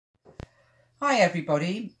Hi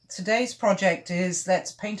everybody, today's project is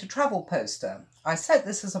let's paint a travel poster. I set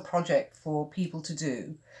this as a project for people to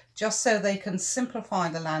do just so they can simplify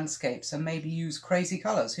the landscapes and maybe use crazy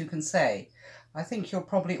colours, who can say. I think you're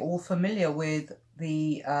probably all familiar with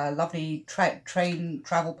the lovely train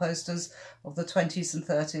travel posters of the 20s and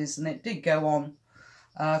 30s, and it did go on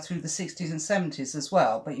through the 60s and 70s as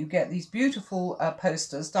well, but you get these beautiful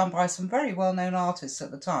posters done by some very well-known artists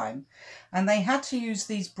at the time, and they had to use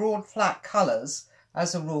these broad flat colours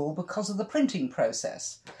as a rule because of the printing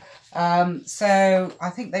process. So I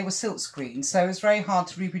think they were silk screened, so it's very hard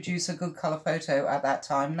to reproduce a good colour photo at that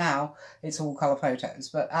time. Now it's all colour photos,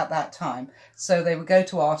 but at that time, so they would go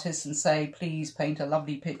to artists and say, please paint a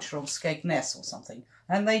lovely picture of Skegness or something,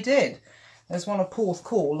 and they did. There's one of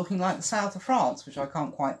Porthcawl looking like the south of France, which I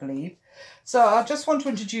can't quite believe. So I just want to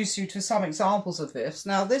introduce you to some examples of this.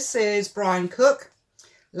 Now this is Brian Cook,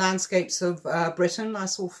 Landscapes of Britain. I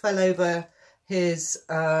sort of fell over his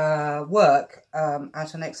work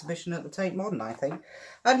at an exhibition at the Tate Modern, I think.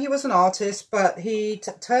 And he was an artist, but he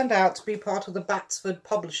turned out to be part of the Batsford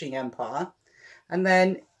publishing empire. And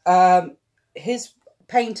then his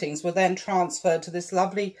paintings were then transferred to this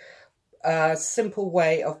lovely simple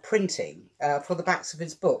way of printing for the backs of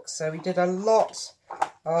his books. So he did a lot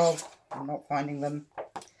of, I'm not finding them,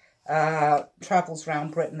 travels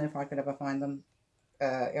around Britain, if I could ever find them.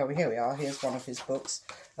 Oh, here we are. Here's one of his books,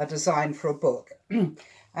 A Design for a Book.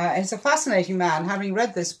 He's a fascinating man. Having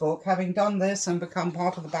read this book, having done this and become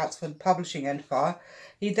part of the Batsford publishing empire,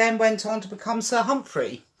 he then went on to become Sir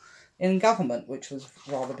Humphrey in government, which was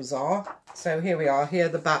rather bizarre. So here we are, here are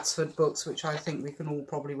the Batsford books, which I think we can all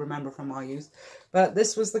probably remember from our youth. But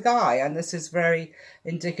this was the guy, and this is very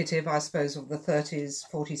indicative, I suppose, of the 30s,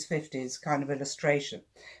 40s, 50s kind of illustration.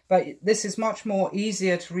 But this is much more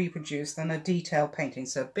easier to reproduce than a detailed painting,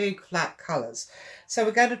 so big flat colours. So we're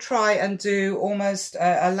going to try and do almost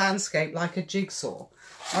a landscape like a jigsaw.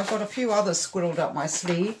 I've got a few others squirreled up my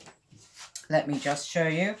sleeve. Let me just show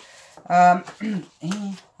you.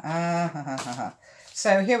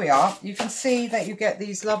 So here we are. You can see that you get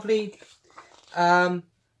these lovely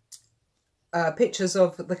pictures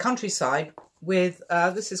of the countryside with,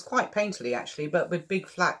 this is quite painterly actually, but with big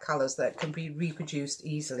flat colours that can be reproduced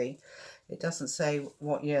easily. It doesn't say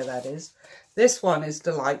what year that is. This one is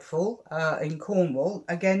delightful in Cornwall.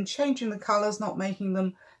 Again, changing the colours, not making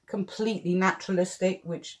them completely naturalistic,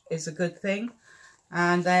 which is a good thing.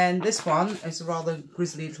 And then this one is a rather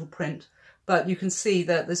grisly little print, but you can see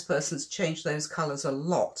that this person's changed those colours a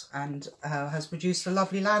lot and has produced a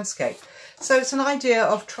lovely landscape. So it's an idea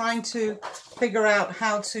of trying to figure out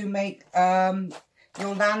how to make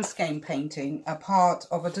your landscape painting a part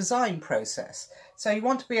of a design process. So you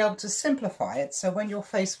want to be able to simplify it, so when you're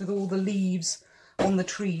faced with all the leaves on the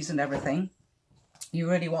trees and everything, you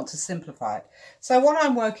really want to simplify it. So what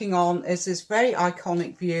I'm working on is this very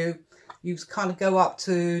iconic view. You kind of go up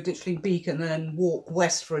to Ditchling Beacon and then walk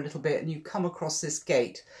west for a little bit, and you come across this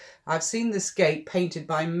gate. I've seen this gate painted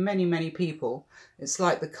by many, many people. It's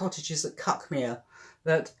like the cottages at Cuckmere,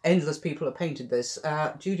 that endless people have painted this.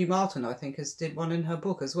 Judy Martin, I think, did one in her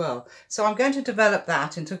book as well. So I'm going to develop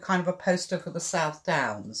that into kind of a poster for the South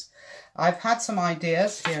Downs. I've had some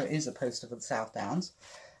ideas. Here is a poster for the South Downs.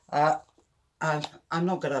 I'm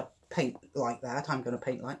not going to paint like that. I'm going to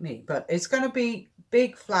paint like me. But it's going to be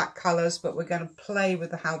big flat colours, but we're going to play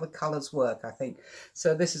with how the colours work, I think.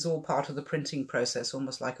 So this is all part of the printing process,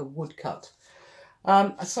 almost like a woodcut.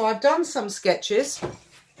 So I've done some sketches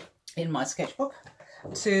in my sketchbook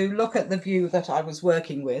to look at the view that I was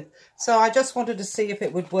working with. So I just wanted to see if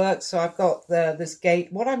it would work. So I've got this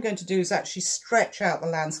gate. What I'm going to do is actually stretch out the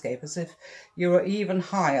landscape as if you were even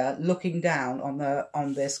higher looking down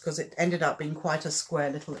on this, because it ended up being quite a square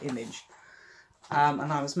little image.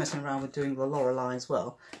 And I was messing around with doing the Lorelei as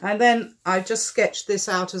well. And then I just sketched this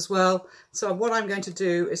out as well. So what I'm going to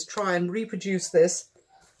do is try and reproduce this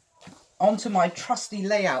onto my trusty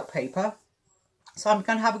layout paper. So I'm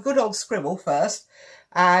going to have a good old scribble first,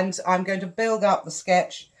 and I'm going to build up the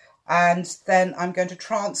sketch, and then I'm going to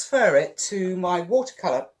transfer it to my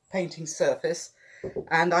watercolour painting surface,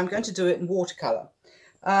 and I'm going to do it in watercolour.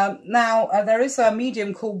 Now, there is a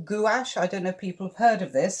medium called gouache. I don't know if people have heard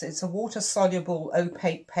of this. It's a water-soluble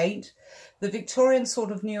opaque paint. The Victorians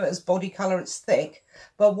sort of knew it as body colour. It's thick,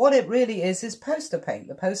 but what it really is poster paint.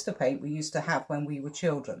 The poster paint we used to have when we were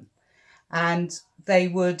children. And they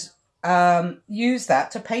would use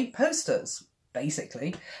that to paint posters.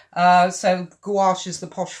 basically. So gouache is the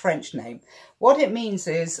posh French name. What it means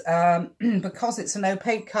is, because it's an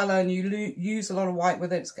opaque colour and you use a lot of white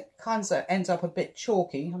with it, it kind of ends up a bit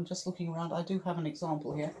chalky. I'm just looking around. I do have an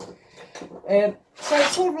example here. So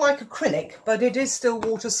it's sort of like acrylic, but it is still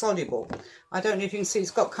water soluble. I don't know if you can see,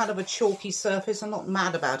 it's got kind of a chalky surface. I'm not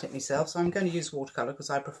mad about it myself, so I'm going to use watercolour because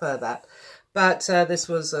I prefer that. But this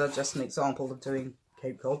was just an example of doing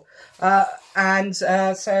Cape Cod.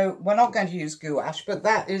 So we're not going to use gouache, but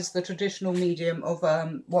that is the traditional medium of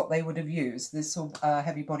what they would have used, this sort of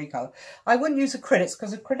heavy body colour. I wouldn't use acrylics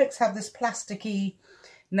because acrylics have this plasticky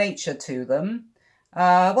nature to them.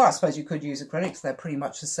 Well, I suppose you could use acrylics, they're pretty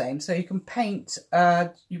much the same. So you can paint,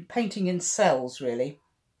 you're painting in cells really.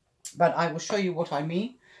 But I will show you what I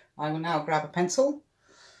mean. I will now grab a pencil.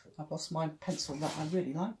 I've lost my pencil that I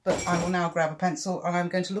really like, but I will now grab a pencil and I'm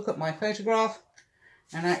going to look at my photograph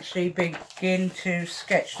and actually begin to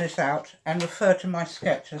sketch this out and refer to my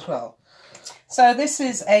sketch as well. So this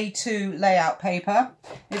is A2 layout paper.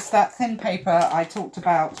 It's that thin paper I talked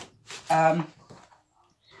about when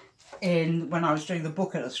I was doing the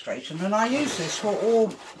book illustration, and I use this for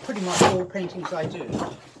pretty much all paintings I do.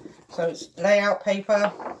 So it's layout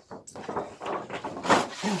paper.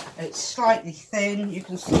 It's slightly thin. You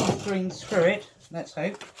can see things through it. Let's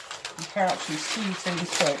hope. You can actually see things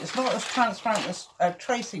through it. It's not as transparent as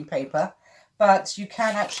tracing paper, but you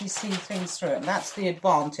can actually see things through it, and that's the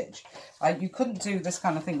advantage. You couldn't do this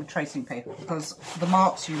kind of thing with tracing paper because the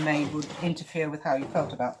marks you made would interfere with how you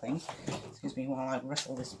felt about things. Excuse me while I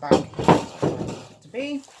wrestle this back to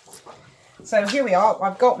be. So here we are.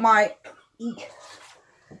 I've got my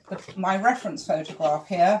reference photograph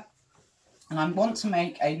here, and I want to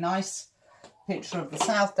make a nice picture of the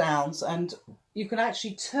South Downs, and you can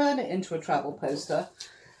actually turn it into a travel poster,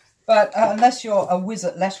 but unless you're a whiz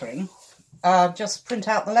at lettering, just print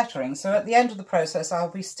out the lettering. So at the end of the process I'll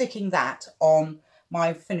be sticking that on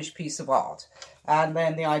my finished piece of art, and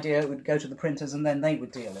then the idea would go to the printers and then they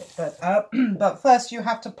would deal it. But first you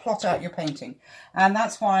have to plot out your painting, and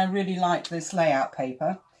that's why I really like this layout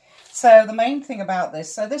paper. So the main thing about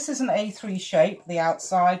this, so this is an A3 shape, the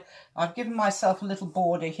outside. I've given myself a little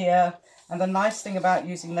border here, and the nice thing about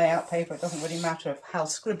using layout paper, it doesn't really matter how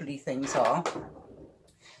scribbly things are.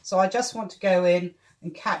 So I just want to go in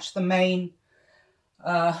and catch the main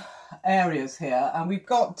areas here. And we've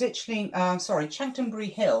got Chanctonbury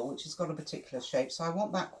Hill, which has got a particular shape, so I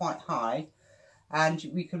want that quite high, and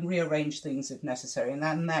we can rearrange things if necessary. And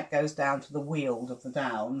then that goes down to the Weald of the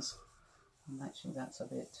Downs. And actually that's a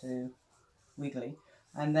bit too wiggly.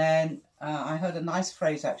 And then I heard a nice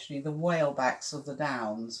phrase actually, the whalebacks of the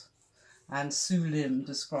Downs. And Sue Lim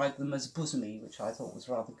described them as bosomy, which I thought was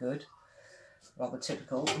rather good, rather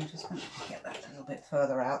typical. I'm just going to get that a little bit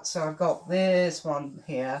further out. So I've got this one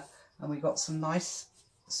here, and we've got some nice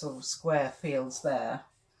sort of square fields there.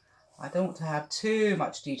 I don't want to have too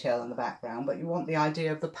much detail in the background, but you want the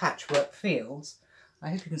idea of the patchwork fields.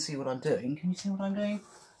 I hope you can see what I'm doing. Can you see what I'm doing?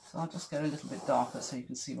 So I'll just go a little bit darker so you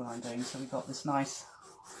can see what I'm doing. So we've got this nice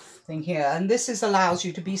thing here, and this allows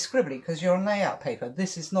you to be scribbly because you're on layout paper.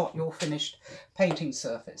 This is not your finished painting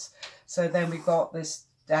surface. So then we've got this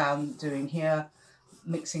down doing here,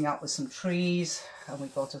 mixing up with some trees, and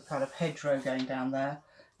we've got a kind of hedgerow going down there,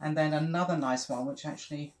 and then another nice one which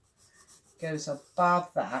actually goes above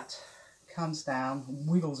that, comes down,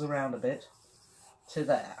 wiggles around a bit to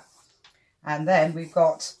there. And then we've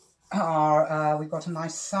got we've got a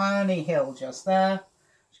nice sunny hill just there,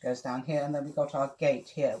 which goes down here, and then we've got our gate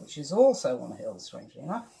here, which is also on a hill, strangely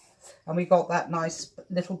enough. And we've got that nice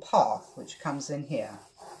little path which comes in here.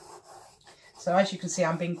 So as you can see,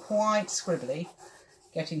 I'm being quite scribbly,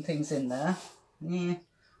 getting things in there. Yeah,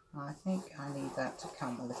 I think I need that to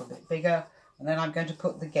come a little bit bigger, and then I'm going to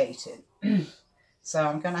put the gate in. So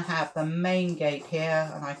I'm going to have the main gate here,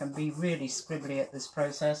 and I can be really scribbly at this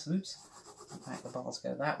process. Oops. In fact, the bars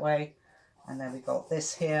go that way, and then we've got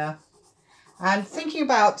this here. And thinking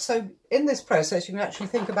about, so in this process you can actually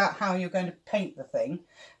think about how you're going to paint the thing,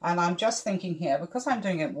 and I'm just thinking here, because I'm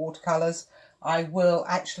doing it in watercolours, I will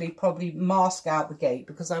actually probably mask out the gate,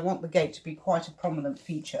 because I want the gate to be quite a prominent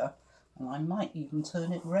feature, and I might even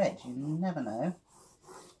turn it red, you never know.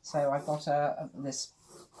 So I've got this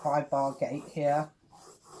 5-bar gate here,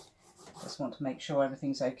 just want to make sure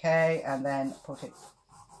everything's okay, and then put it.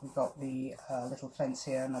 We've got the little fence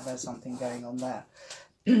here, and there's something going on there.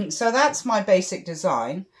 So that's my basic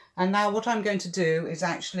design, and now what I'm going to do is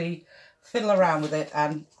actually fiddle around with it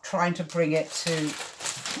and trying to bring it to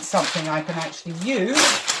something I can actually use.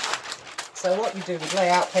 So what you do with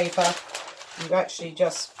layout paper, you actually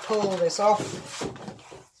just pull this off.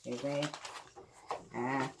 Excuse me.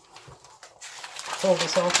 pull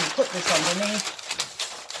this off and put this underneath.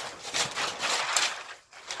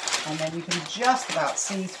 And then you can just about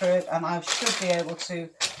see through it, and I should be able to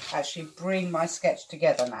actually bring my sketch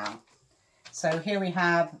together now. So here we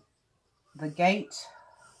have the gate.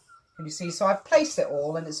 Can you see? So I've placed it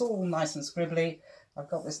all and it's all nice and scribbly. I've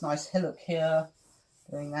got this nice hillock here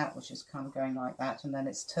doing that, which is kind of going like that, and then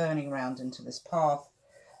it's turning around into this path,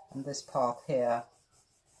 and this path here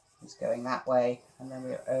is going that way, and then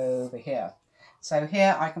we're over here. So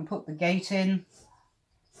here I can put the gate in,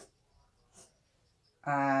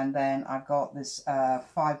 and then I've got this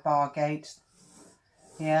 5-bar gate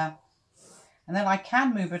here, and then I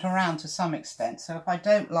can move it around to some extent. So if I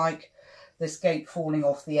don't like this gate falling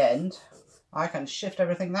off the end, I can shift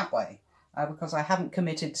everything that way. Because I haven't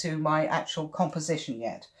committed to my actual composition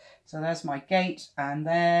yet. So there's my gate, and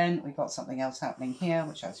then we've got something else happening here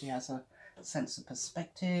which actually has a sense of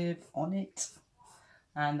perspective on it.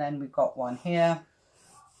 And then we've got one here.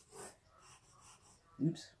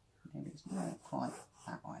 Oops, maybe it's not quite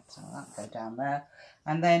that way, so that'll go down there.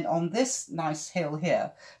 And then on this nice hill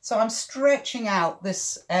here, so I'm stretching out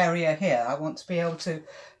this area here. I want to be able to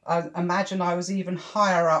imagine I was even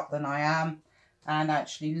higher up than I am, and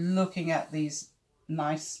actually looking at these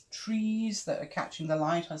nice trees that are catching the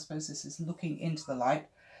light. I suppose this is looking into the light.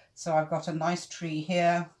 So I've got a nice tree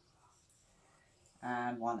here,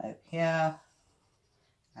 and one over here,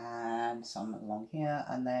 and some along here,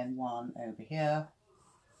 and then one over here,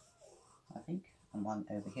 I think, and one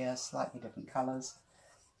over here, slightly different colours,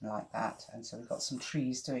 like that. And so we've got some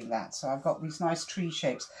trees doing that. So I've got these nice tree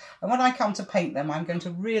shapes, and when I come to paint them, I'm going to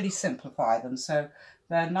really simplify them. So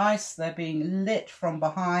they're nice, they're being lit from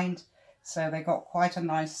behind, so they've got quite a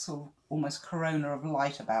nice sort of almost corona of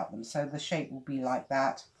light about them. So the shape will be like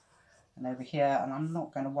that, and over here, and I'm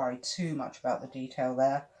not going to worry too much about the detail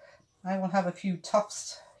there. I will have a few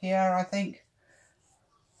tufts here, I think,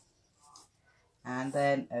 and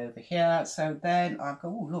then over here. So then I've got,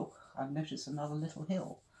 oh look, I've noticed another little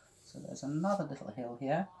hill. So there's another little hill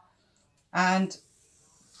here, and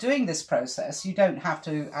doing this process, you don't have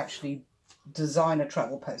to actually design a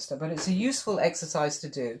travel poster, but it's a useful exercise to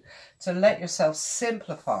do, to let yourself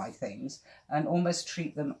simplify things and almost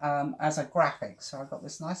treat them as a graphic. So I've got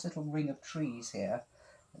this nice little ring of trees here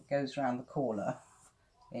that goes around the corner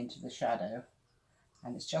into the shadow,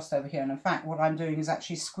 and it's just over here. And in fact, what I'm doing is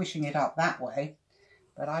actually squishing it up that way,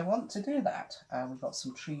 but I want to do that. We've got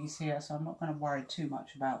some trees here, so I'm not going to worry too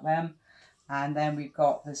much about them. And then we've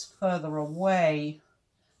got this further away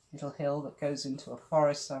little hill that goes into a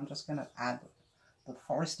forest, so I'm just going to add the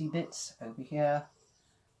foresty bits over here,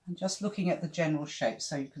 and just looking at the general shape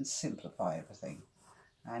so you can simplify everything.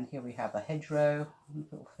 And here we have a hedgerow. I think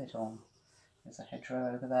it'll fit on. There's a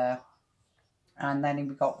hedgerow over there, and then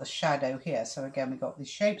we've got the shadow here. So again, we've got the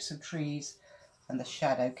shapes of trees and the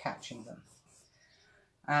shadow catching them,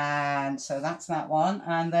 and so that's that one.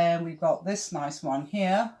 And then we've got this nice one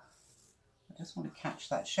here. I just want to catch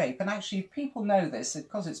that shape, and actually if people know this,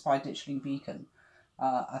 because it's by Ditchling Beacon,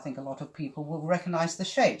 I think a lot of people will recognise the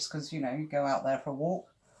shapes, because, you know, you go out there for a walk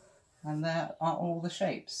and there are all the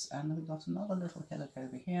shapes. And then we've got another little hillock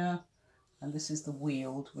over here, and this is the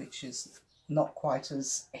Weald, which is not quite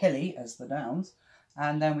as hilly as the Downs.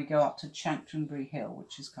 And then we go up to Chanctonbury Hill,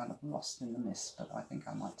 which is kind of lost in the mist, but I think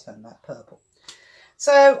I might turn that purple.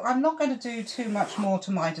 So I'm not going to do too much more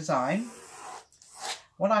to my design.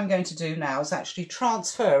 What I'm going to do now is actually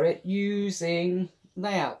transfer it using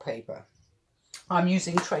layout paper. I'm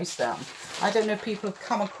using Trace Down. I don't know if people have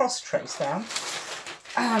come across Trace Down.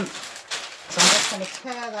 So I'm just going to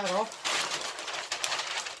tear that off.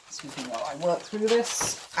 Excuse me while I work through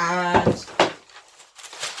this. And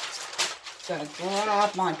I'm going to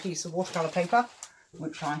grab my piece of watercolour paper,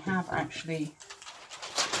 which I have actually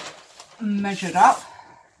measured up.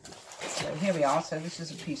 So here we are. So this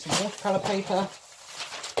is a piece of watercolour paper.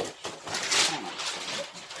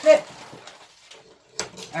 Clip.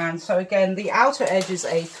 And so again, the outer edge is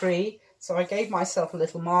A3, so I gave myself a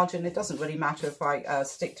little margin. It doesn't really matter if I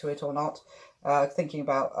stick to it or not, thinking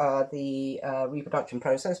about the reproduction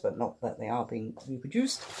process, but not that they are being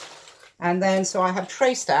reproduced. And then so I have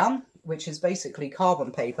Trace Down, which is basically carbon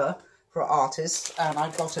paper for artists, and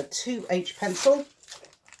I've got a 2H pencil.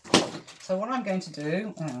 So what I'm going to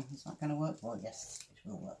do, is that going to work? Well, yes, it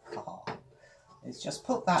will work. Haha. Is just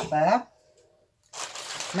put that there.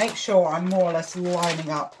 Make sure I'm more or less lining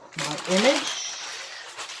up my image.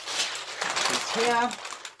 It's here.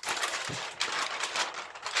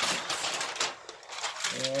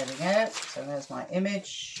 There we go. So there's my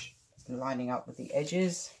image, lining up with the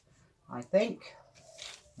edges, I think,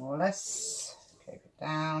 more or less. Take it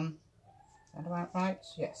down. Is that about right?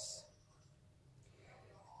 Yes.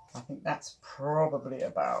 I think that's probably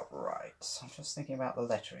about right. I'm just thinking about the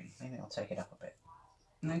lettering. Maybe I'll take it up a bit.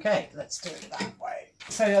 Okay, let's do it that way.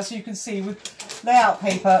 So as you can see, with layout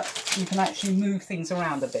paper, you can actually move things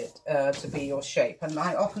around a bit to be your shape. And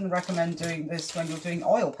I often recommend doing this when you're doing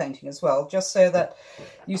oil painting as well, just so that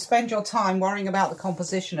you spend your time worrying about the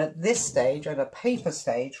composition at this stage, at a paper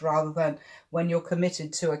stage, rather than when you're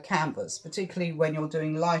committed to a canvas, particularly when you're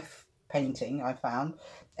doing life painting. I found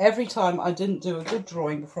every time I didn't do a good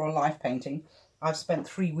drawing before a life painting, I've spent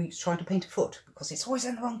 3 weeks trying to paint a foot because it's always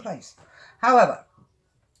in the wrong place. However,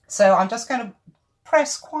 so I'm just going to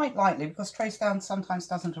press quite lightly because trace down sometimes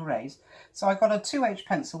doesn't erase. So I've got a 2H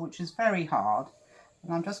pencil, which is very hard,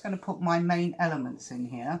 and I'm just going to put my main elements in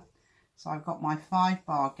here. So I've got my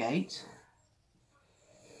 5-bar gate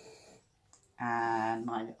and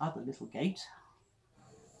my other little gate.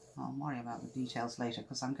 I'll worry about the details later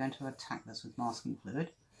because I'm going to attack this with masking fluid.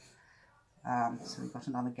 So we've got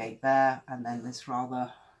another gate there, and then this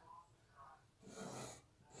rather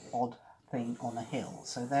odd thing on a hill.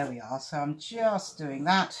 So there we are. So I'm just doing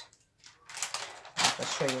that. I'll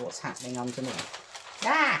just show you what's happening underneath.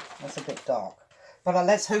 Ah, that's a bit dark, but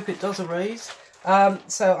let's hope it does erase.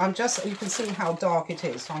 So I'm just, you can see how dark it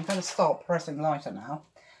is. So I'm going to start pressing lighter now,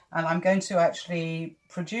 and I'm going to actually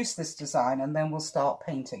produce this design, and then we'll start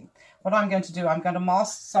painting. What I'm going to do, I'm going to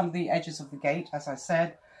mask some of the edges of the gate, as I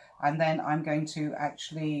said, and then I'm going to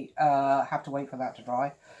actually have to wait for that to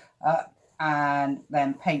dry. And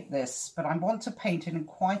then paint this, but I want to paint it in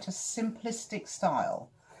quite a simplistic style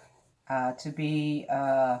to be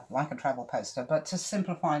like a travel poster, but to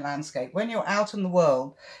simplify landscape. When you're out in the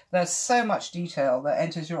world, there's so much detail that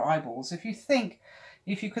enters your eyeballs. If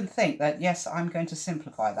you can think that, yes, I'm going to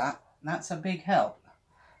simplify that, that's a big help.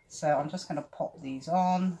 So I'm just going to pop these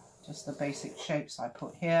on, just the basic shapes I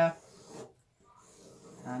put here,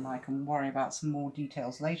 and I can worry about some more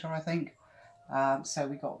details later, I think. So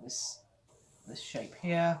we got this shape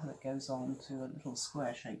here that goes on to a little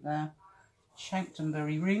square shape there.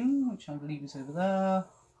 Chanctonbury ring, which I believe is over there,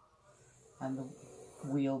 and the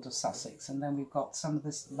Weald of Sussex. And then we've got some of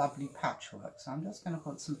this lovely patchwork. So I'm just going to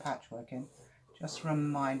put some patchwork in, just to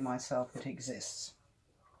remind myself it exists.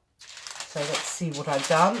 So let's see what I've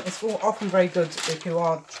done. It's often very good if you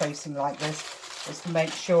are tracing like this, is to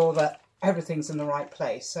make sure that everything's in the right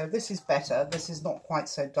place. So this is better. This is not quite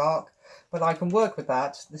so dark, but I can work with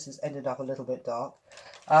that. This has ended up a little bit dark.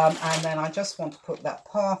 And then I just want to put that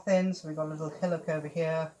path in. So we've got a little hillock over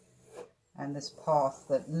here, and this path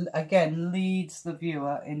that, again, leads the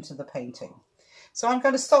viewer into the painting. So I'm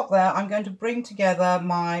going to stop there. I'm going to bring together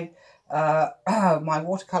my my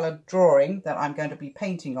watercolour drawing that I'm going to be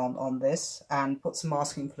painting on this, and put some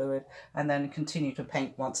masking fluid, and then continue to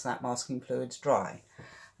paint once that masking fluid's dry.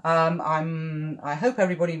 I hope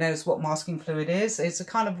everybody knows what masking fluid is. It's a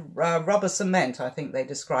kind of rubber cement, I think they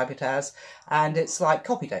describe it as, and it's like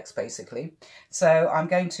Copydex basically. So I'm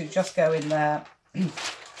going to just go in there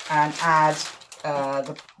and add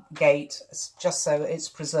the gate just so it's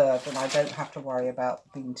preserved and I don't have to worry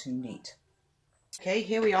about being too neat. Okay,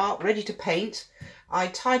 here we are, ready to paint. I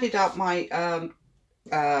tidied up my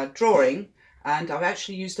drawing, and I've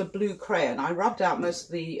actually used a blue crayon. I rubbed out most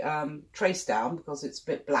of the trace down because it's a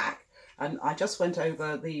bit black, and I just went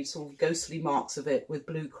over the sort of ghostly marks of it with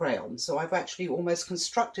blue crayon. So I've actually almost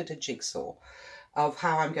constructed a jigsaw of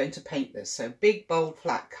how I'm going to paint this. So big, bold,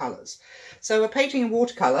 flat colours. So we're painting in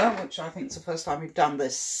watercolour, which I think is the first time we've done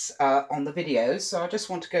this on the videos. So I just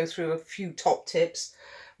want to go through a few top tips.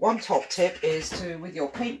 One top tip is to, with your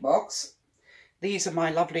paint box, these are my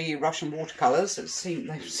lovely Russian watercolours. They've seen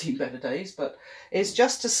better days, but it's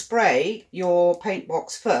just to spray your paint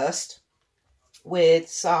box first with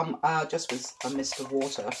some, just with a mist of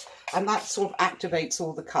water, and that sort of activates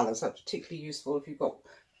all the colours. That's particularly useful if you've got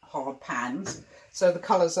hard pans. So the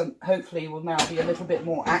colours hopefully will now be a little bit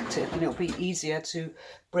more active, and it'll be easier to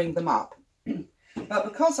bring them up. But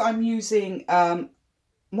because I'm using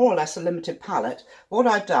more or less a limited palette, what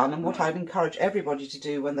I've done and what I'd encourage everybody to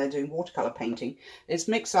do when they're doing watercolour painting is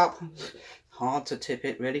mix up, hard to tip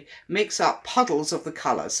it really, mix up puddles of the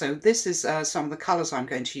colour. So this is some of the colours I'm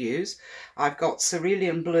going to use. I've got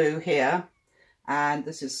cerulean blue here, and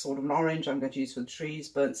this is sort of an orange I'm going to use for the trees,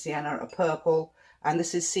 burnt sienna, a purple, and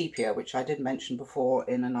this is sepia, which I did mention before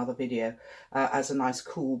in another video, as a nice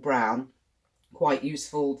cool brown. Quite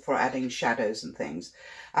useful for adding shadows and things.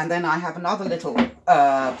 And then I have another little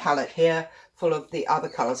palette here full of the other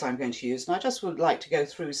colours I'm going to use, and I just would like to go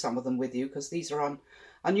through some of them with you because these are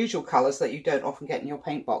unusual colours that you don't often get in your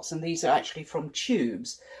paint box, and these are actually from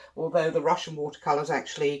tubes, although the Russian watercolours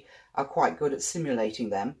actually are quite good at simulating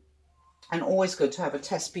them. and always good to have a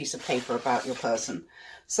test piece of paper about your person.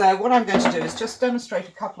 So what I'm going to do is just demonstrate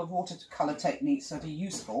a couple of watercolour techniques that are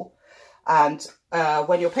useful. And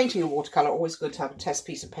when you're painting a watercolour, always good to have a test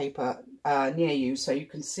piece of paper near you so you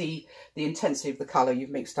can see the intensity of the colour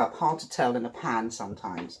you've mixed up. Hard to tell in a pan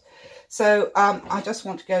sometimes. So I just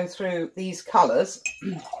want to go through these colours.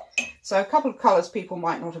 So a couple of colours people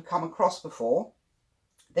might not have come across before.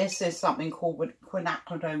 This is something called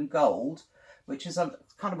quinacridone gold, which is a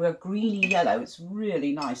kind of a greeny yellow. It's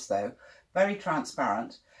really nice though, very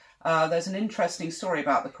transparent. There's an interesting story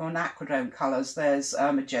about the quinacridone colours. There's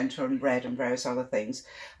magenta and red and various other things.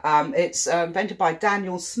 It's invented by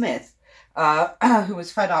Daniel Smith, who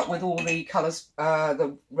was fed up with all the colours,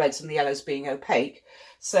 the reds and the yellows being opaque.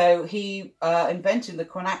 So he invented the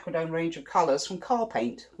quinacridone range of colours from car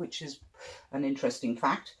paint, which is an interesting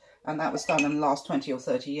fact. And that was done in the last 20 or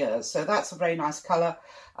 30 years. So that's a very nice colour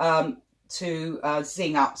to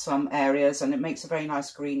zing up some areas, and it makes a very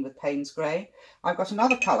nice green with Payne's grey. I've got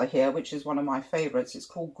another colour here, which is one of my favourites. It's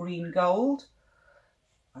called green gold.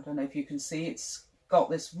 I don't know if you can see, it's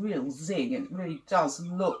got this real zing. It really does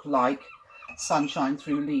look like sunshine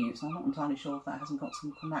through leaves. I'm not entirely sure if that hasn't got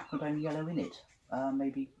some quinacridone yellow in it.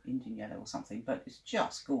 Maybe Indian yellow or something, but it's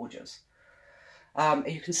just gorgeous.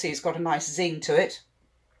 You can see it's got a nice zing to it.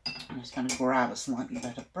 I'm just going to grab a slightly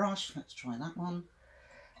better brush. Let's try that one.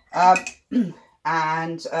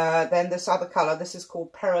 Then this other colour, this is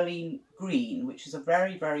called Perylene Green, which is a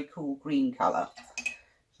very, very cool green colour.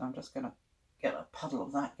 So I'm just going to get a puddle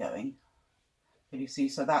of that going. Can you see?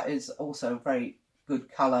 So that is also a very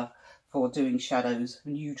good colour for doing shadows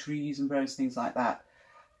and yew trees and various things like that.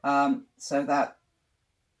 So that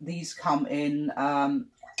these come in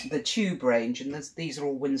the tube range, and these are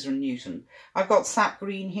all Winsor & Newton. I've got sap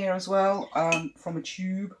green here as well, from a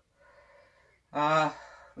tube,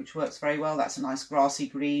 which works very well. That's a nice grassy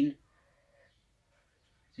green,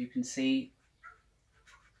 as you can see.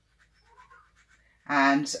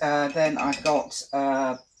 And then I've got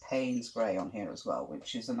Payne's grey on here as well,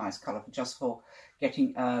 which is a nice colour just for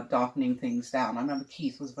getting darkening things down. I remember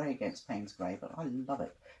Keith was very against Payne's grey, but I love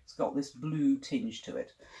it. It's got this blue tinge to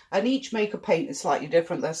it. And each make of paint is slightly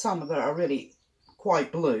different. There's some that are really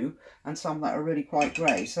quite blue and some that are really quite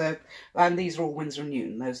grey. So, and these are all Winsor &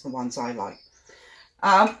 Newton. Those are the ones I like.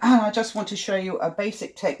 And I just want to show you a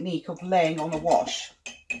basic technique of laying on a wash.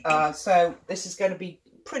 So this is going to be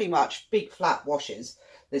pretty much big flat washes,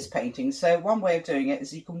 this painting. So one way of doing it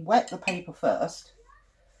is you can wet the paper first.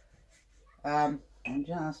 And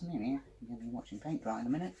just maybe, I'm going to be watching paint dry in a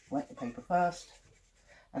minute. Wet the paper first.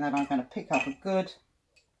 And then I'm going to pick up a good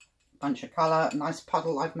bunch of colour, a nice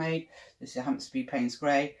puddle I've made. This happens to be Payne's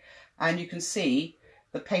grey. And you can see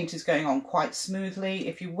the paint is going on quite smoothly.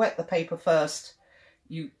 If you wet the paper first,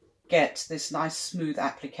 you get this nice smooth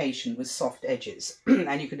application with soft edges.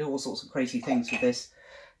 And you can do all sorts of crazy things with this.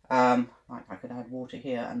 Like I could add water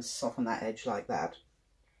here and soften that edge like that.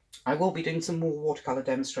 I will be doing some more watercolour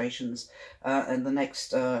demonstrations in the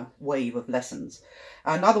next wave of lessons.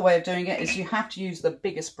 Another way of doing it is you have to use the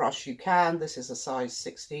biggest brush you can. This is a size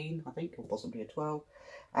 16, I think, or possibly a 12.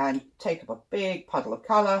 And take up a big puddle of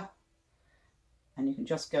colour. And you can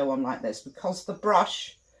just go on like this. Because the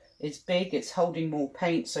brush is big, it's holding more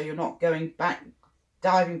paint, so you're not going back,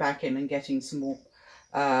 diving back in and getting some more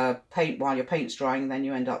paint while your paint's drying, and then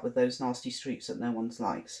you end up with those nasty streaks that no one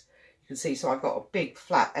likes. You can see, so I've got a big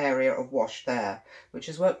flat area of wash there, which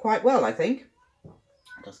has worked quite well, I think.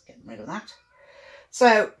 I'm just getting rid of that.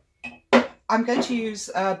 So I'm going to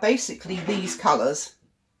use basically these colours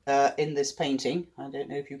in this painting. I don't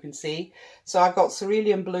know if you can see. So I've got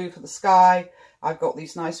cerulean blue for the sky. I've got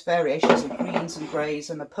these nice variations of greens and greys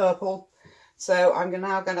and a purple. So I'm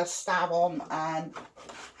now going to stab on and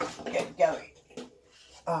get going.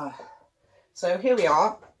 So here we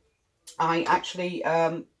are. I actually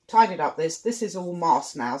tidied up this. This is all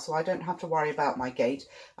masked now, so I don't have to worry about my gate.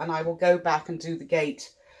 And I will go back and do the gate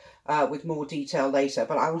with more detail later,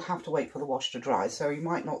 but I will have to wait for the wash to dry. So you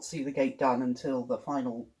might not see the gate done until the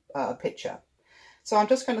final picture. So I'm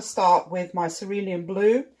just going to start with my cerulean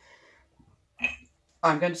blue.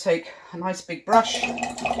 I'm going to take a nice big brush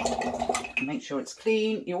and make sure it's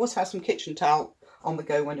clean. You always have some kitchen towel on the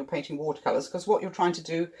go when you're painting watercolours, because what you're trying to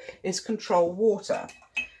do is control water.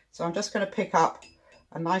 So I'm just going to pick up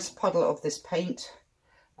a nice puddle of this paint.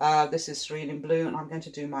 This is cerulean blue, and I'm going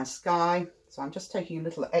to do my sky. So I'm just taking a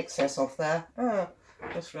little excess off there.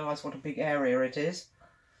 Just realised what a big area it is.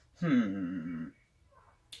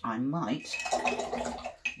 I might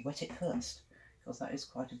wet it first, because that is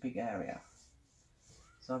quite a big area.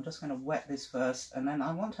 So I'm just going to wet this first, and then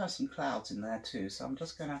I want to have some clouds in there too, so I'm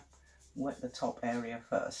just going to wet the top area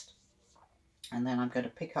first. And then I'm going to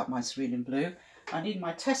pick up my cerulean blue. I need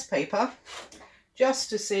my test paper just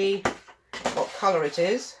to see what colour it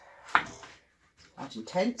is. Quite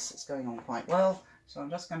intense, it's going on quite well. So I'm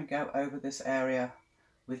just going to go over this area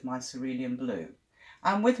with my cerulean blue.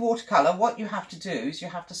 And with watercolour, what you have to do is you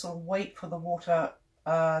have to sort of wait for the water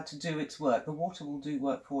to do its work. The water will do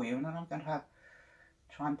work for you. And then I'm going to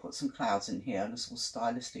try and put some clouds in here in a sort of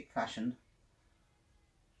stylistic fashion.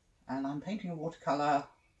 And I'm painting a watercolour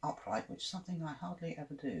upright, which is something I hardly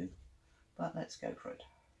ever do. But let's go for it.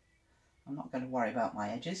 I'm not going to worry about my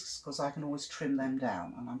edges because I can always trim them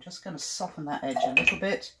down. And I'm just going to soften that edge a little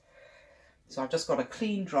bit. So I've just got a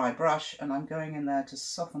clean dry brush and I'm going in there to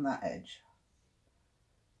soften that edge.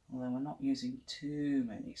 Although we're not using too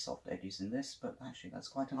many soft edges in this, but actually that's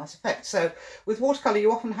quite a nice effect. So with watercolour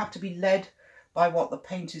you often have to be led by what the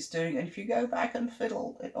paint is doing, and if you go back and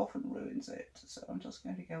fiddle it often ruins it. So I'm just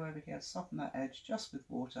going to go over here, soften that edge just with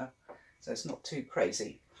water so it's not too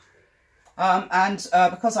crazy.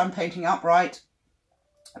 Because I'm painting upright,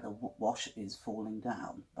 the wash is falling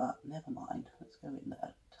down, but never mind. Let's go in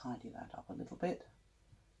there, tidy that up a little bit.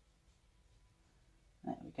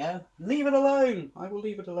 There we go. Leave it alone. I will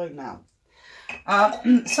leave it alone now.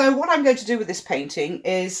 So what I'm going to do with this painting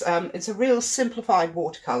is, it's a real simplified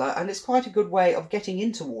watercolour and it's quite a good way of getting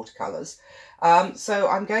into watercolours. So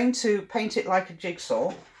I'm going to paint it like a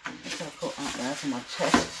jigsaw. Let's put that there for my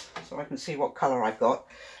test so I can see what colour I've got.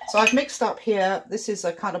 So I've mixed up here, this is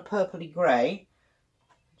a kind of purpley grey.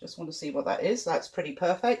 Just want to see what that is. That's pretty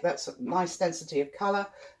perfect. That's a nice density of colour.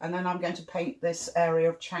 And then I'm going to paint this area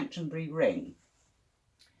of Chanctonbury ring.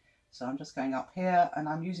 So I'm just going up here and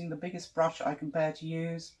I'm using the biggest brush I can bear to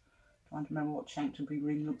use. Trying to remember what Chanctonbury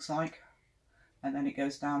ring looks like. And then it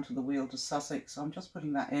goes down to the wheel to Sussex. So I'm just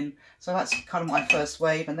putting that in. So that's kind of my first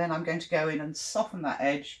wave. And then I'm going to go in and soften that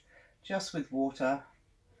edge just with water.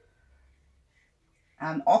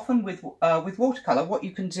 And often with watercolour, what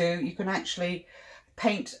you can do, you can actually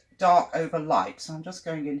paint dark over light. So I'm just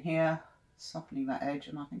going in here, softening that edge.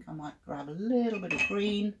 And I think I might grab a little bit of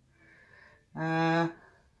green.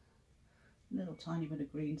 Little tiny bit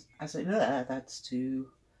of green. That's too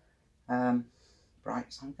bright.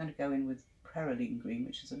 So I'm going to go in with Peroline green,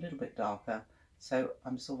 which is a little bit darker. So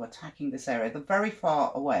I'm sort of attacking this area. The very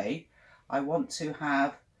far away, I want to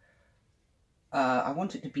have, I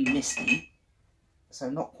want it to be misty. So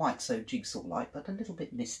not quite so jigsaw-like, but a little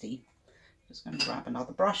bit misty. Just going to grab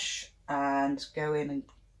another brush and go in and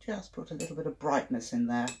just put a little bit of brightness in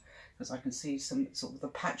there because I can see some sort of the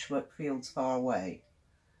patchwork fields far away.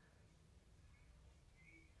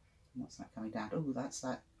 What's that coming down? Oh, that's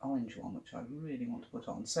that orange one, which I really want to put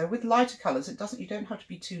on. So with lighter colours, you don't have to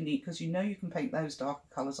be too neat because you know you can paint those darker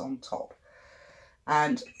colours on top.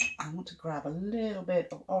 And I want to grab a little bit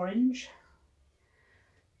of orange.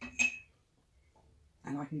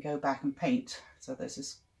 And I can go back and paint. So there's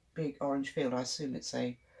this big orange field. I assume it's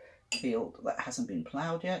a field that hasn't been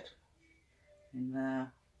ploughed yet. In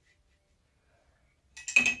there.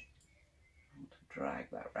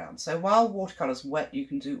 Drag that round. So while watercolour's wet, you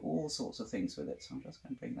can do all sorts of things with it. So I'm just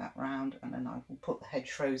going to bring that round and then I will put the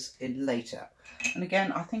hedgerows in later. And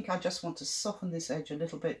again, I think I just want to soften this edge a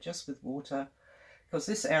little bit just with water because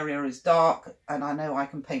this area is dark and I know I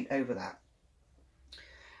can paint over that.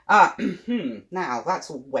 Now that's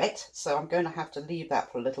all wet, so I'm going to have to leave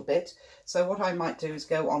that for a little bit. So what I might do is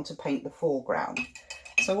go on to paint the foreground.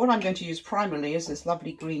 So what I'm going to use primarily is this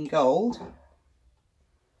lovely green gold.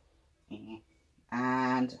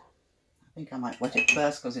 And I think I might wet it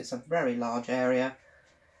first because it's a very large area.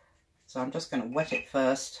 So I'm just going to wet it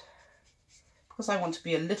first because I want to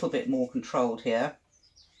be a little bit more controlled here.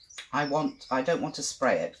 I don't want to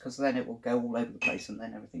spray it because then it will go all over the place and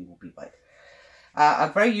then everything will be wet.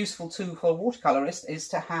 A very useful tool for a watercolourist is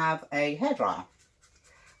to have a hairdryer,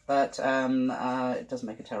 but it does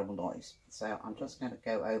make a terrible noise. So I'm just going to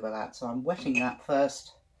go over that. So I'm wetting that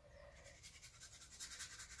first.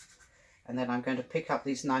 And then I'm going to pick up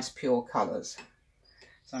these nice pure colours.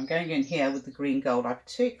 So I'm going in here with the green gold. I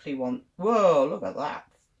particularly want, whoa, look at that,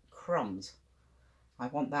 crumbs. I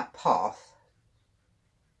want that path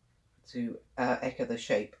to echo the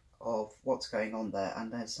shape of what's going on there.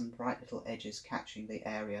 And there's some bright little edges catching the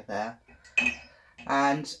area there.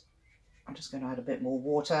 And I'm just going to add a bit more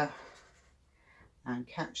water and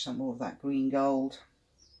catch some more of that green gold.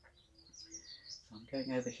 So I'm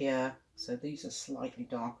going over here. So these are slightly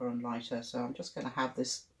darker and lighter. So I'm just going to have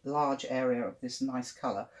this large area of this nice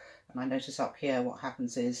colour. And I notice up here what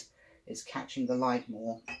happens is it's catching the light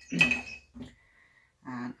more. And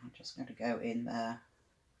I'm just going to go in there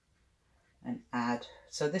and add.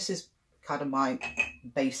 So this is kind of my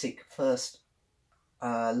basic first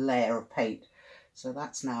layer of paint. So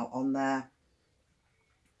that's now on there.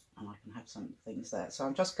 And I can have some things there. So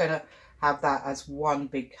I'm just going to have that as one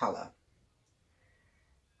big colour.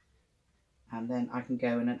 And then I can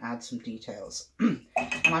go in and add some details. And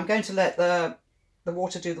I'm going to let the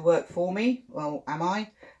water do the work for me. Well, am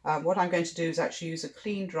I? What I'm going to do is actually use a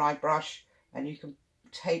clean dry brush, and you can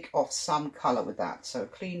take off some colour with that. So a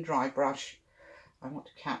clean dry brush. I want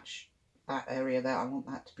to catch that area there. I want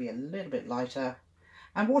that to be a little bit lighter.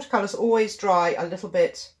 And watercolours always dry a little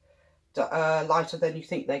bit lighter than you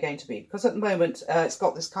think they're going to be, because at the moment it's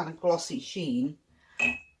got this kind of glossy sheen.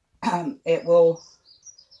 It will,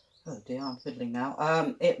 oh dear, I'm fiddling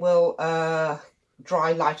now. It will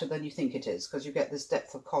dry lighter than you think it is, because you get this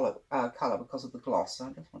depth of colour because of the gloss. So I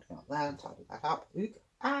just want to go up there and tidy that up. Oop.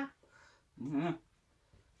 Ah.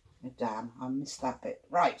 Damn, I missed that bit.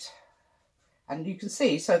 Right. And you can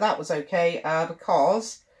see, so that was okay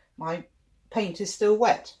because my paint is still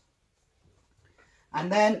wet.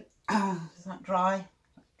 And then, is that dry?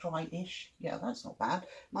 Dry-ish? Yeah, that's not bad.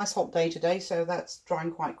 Nice hot day today, so that's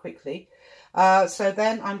drying quite quickly. So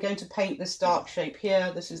then I'm going to paint this dark shape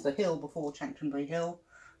here. This is the hill before Chanctonbury Hill.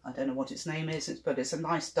 I don't know what its name is, but it's a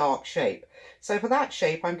nice dark shape. So for that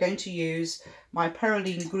shape, I'm going to use my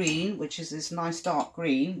Perylene Green, which is this nice dark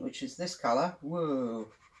green, which is this colour. Whoa.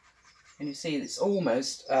 And you see it's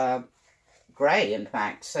almost grey, in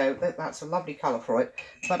fact. So that's a lovely colour for it.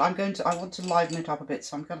 But I want to liven it up a bit,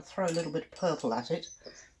 so I'm going to throw a little bit of purple at it. I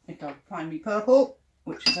think I'll find me purple,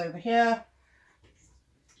 which is over here.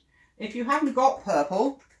 If you haven't got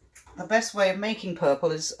purple, the best way of making purple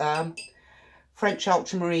is French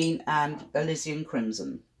Ultramarine and Elysian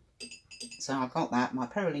Crimson. So I've got that, my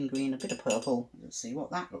Perylene Green, a bit of purple. Let's see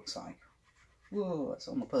what that looks like. Whoa, it's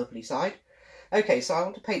on the purpley side. Okay, so I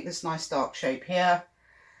want to paint this nice dark shape here.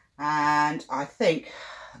 And I think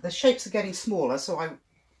the shapes are getting smaller, so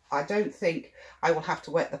I don't think I will have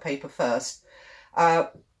to wet the paper first.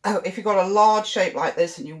 If you've got a large shape like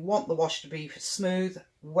this and you want the wash to be smooth,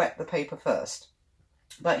 wet the paper first.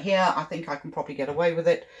 But here I think I can probably get away with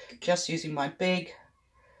it just using my big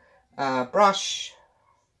brush.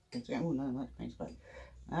 Oh no, that paint's great.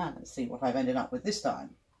 Let's see what I've ended up with this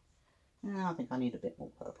time. I think I need a bit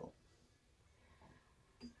more purple.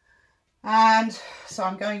 And so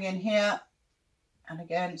I'm going in here, and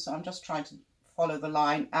again, so I'm just trying to follow the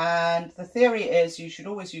line. And the theory is you should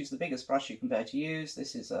always use the biggest brush you can bear to use.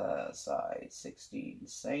 This is a size 16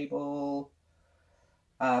 Sable,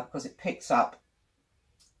 because it picks up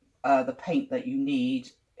the paint that you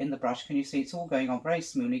need in the brush. Can you see it's all going on very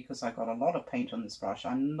smoothly because I've got a lot of paint on this brush.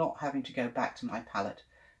 I'm not having to go back to my palette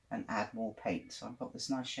and add more paint. So I've got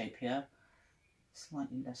this nice shape here,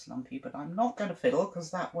 slightly less lumpy, but I'm not going to fiddle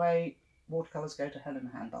because that way watercolours go to hell in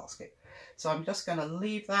a handbasket. So I'm just going to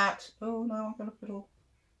leave that. Oh no, I'm going to fiddle.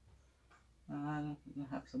 I'm going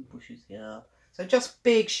to have some bushes here. So just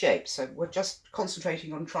big shapes. So we're just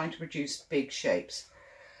concentrating on trying to produce big shapes.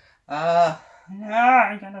 No,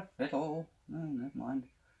 I'm going to fiddle. No, never mind.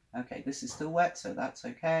 Okay, this is still wet, so that's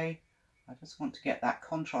okay. I just want to get that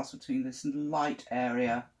contrast between this light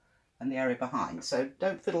area and the area behind. So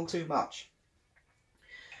don't fiddle too much.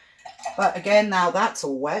 But again, now that's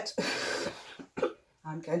all wet,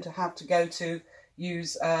 I'm going to have to go to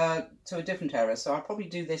use to a different area. So I'll probably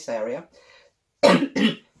do this area.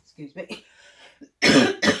 Excuse me.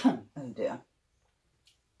 Oh dear.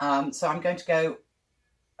 So I'm going to go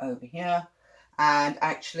over here and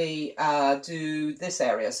actually do this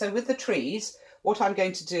area. So with the trees, what I'm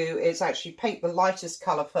going to do is actually paint the lightest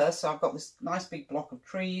colour first. So I've got this nice big block of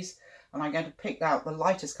trees, and I'm going to pick out the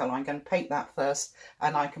lightest colour. I'm going to paint that first,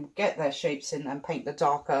 and I can get their shapes in and paint the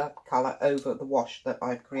darker colour over the wash that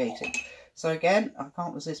I've created. So again, I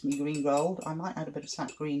can't resist me green gold. I might add a bit of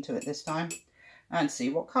sap green to it this time and see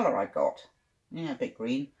what colour I've got. Yeah, a bit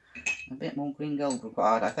green. A bit more green gold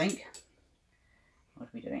required, I think. What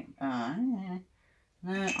are we doing?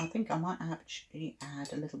 No, I think I might actually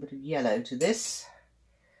add a little bit of yellow to this.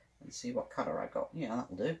 Let's see what colour I got. Yeah, that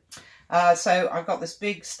will do. So I've got this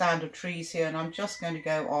big stand of trees here, and I'm just going to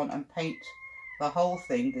go on and paint the whole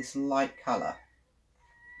thing this light colour.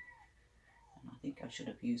 And I think I should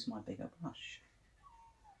have used my bigger brush.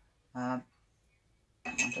 I'm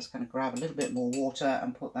just going to grab a little bit more water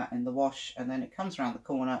and put that in the wash, and then it comes around the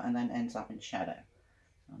corner and then ends up in shadow.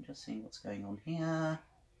 So I'm just seeing what's going on here,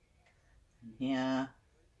 and here,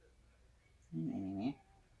 and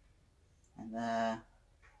there.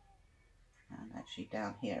 And actually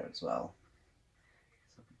down here as well.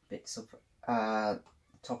 So bits of the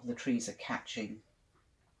top of the trees are catching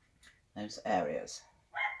those areas.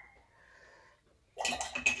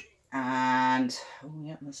 And, oh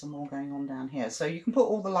yeah, there's some more going on down here. So you can put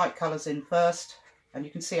all the light colours in first, and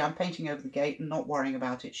you can see I'm painting over the gate and not worrying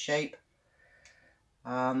about its shape.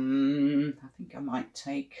 I think I might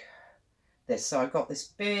take this. So I've got this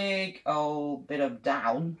big old bit of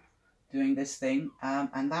down doing this thing,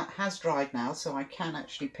 and that has dried now, so I can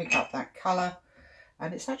actually pick up that colour,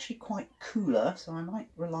 and it's actually quite cooler, so I might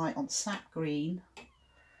rely on sap green.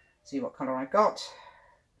 See what colour I got.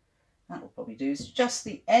 That will probably do. It's just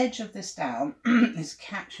the edge of this down is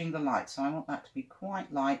catching the light, so I want that to be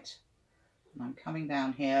quite light, and I'm coming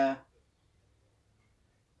down here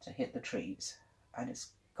to hit the trees, and it's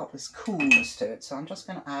got this coolness to it, so I'm just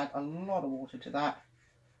going to add a lot of water to that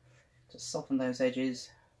to soften those edges,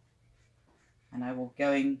 and I will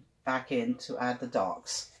going back in to add the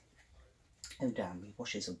darks. Oh damn, the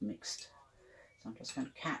washes are mixed, so I'm just going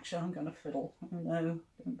to catch. I'm going to fiddle. Oh no,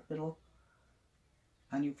 don't fiddle.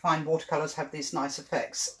 And you find watercolours have these nice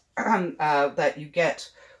effects that you get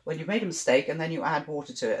when you've made a mistake and then you add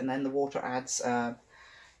water to it, and then the water adds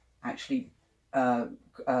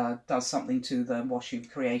does something to the wash you've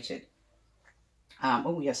created.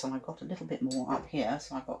 Oh yes, and I've got a little bit more up here,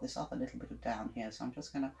 so I've got this other little bit of down here, so I'm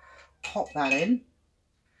just going to pop that in,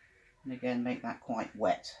 and again make that quite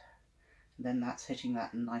wet. And then that's hitting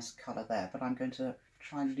that nice colour there, but I'm going to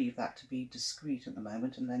try and leave that to be discreet at the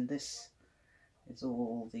moment, and then this is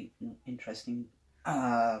all the interesting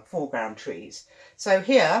foreground trees. So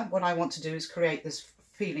here what I want to do is create this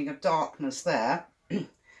feeling of darkness there, and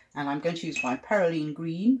I'm going to use my Perylene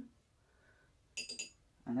green,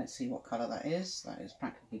 and let's see what colour that is. That is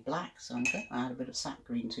practically black, so I'm going to add a bit of sap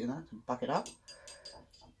green to that and buck it up.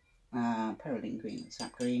 Perylene green and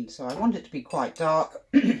sap green, so I want it to be quite dark.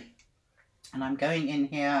 And I'm going in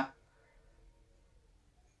here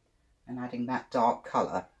and adding that dark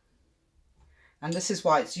colour. And this is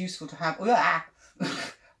why it's useful to have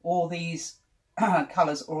all these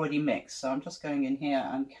colours already mixed. So I'm just going in here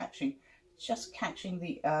and catching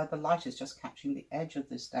the light is just catching the edge of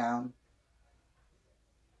this down.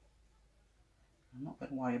 I'm not going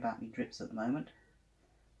to worry about my drips at the moment.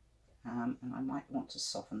 And I might want to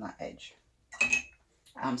soften that edge.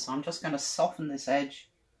 So I'm just going to soften this edge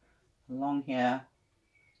along here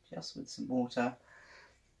just with some water.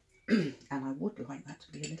 And I would like that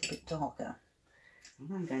to be a little bit darker.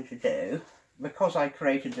 What I'm going to do, because I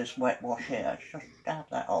created this wet wash here, just dab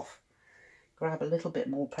that off. Grab a little bit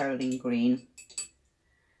more Perylene green.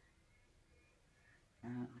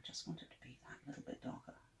 And I just want it to be that little bit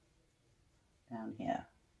darker down here.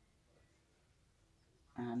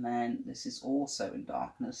 And then this is also in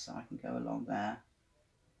darkness, so I can go along there.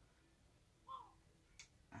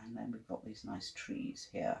 And then we've got these nice trees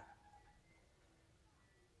here.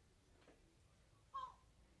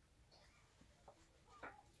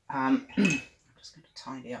 I'm just going to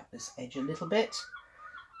tidy up this edge a little bit.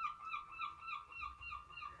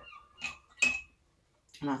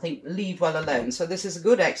 And I think leave well alone. So this is a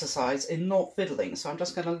good exercise in not fiddling. So I'm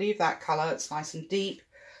just going to leave that colour. It's nice and deep.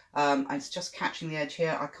 It's just catching the edge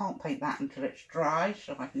here. I can't paint that until it's dry,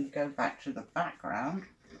 so I can go back to the background.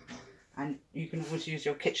 And you can always use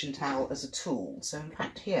your kitchen towel as a tool. So in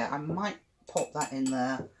fact here, I might pop that in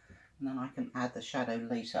there, and then I can add the shadow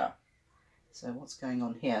later. So what's going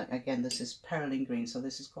on here? Again, this is Perylene green, so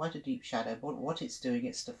this is quite a deep shadow. But what it's doing,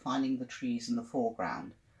 it's defining the trees in the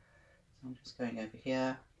foreground. So I'm just going over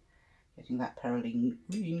here, getting that Perylene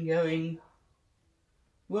green going.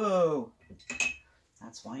 Whoa!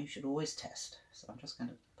 That's why you should always test. So I'm just going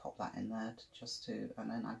to pop that in there and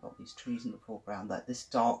then I've got these trees in the foreground that this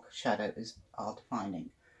dark shadow are defining.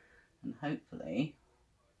 And hopefully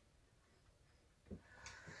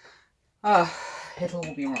it'll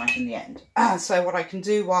all be right in the end. So what I can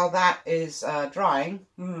do while that is drying,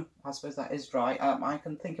 I suppose that is dry, I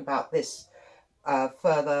can think about this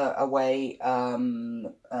further away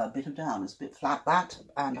bit of down. It's a bit flat, that,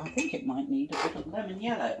 and I think it might need a bit of lemon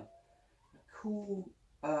yellow. A cool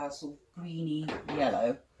sort of greeny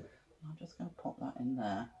yellow. I'm just going to pop that in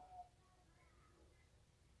there.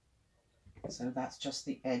 So that's just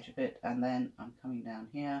the edge of it, and then I'm coming down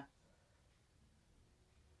here.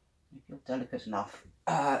 If you're delicate enough,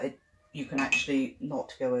 you can actually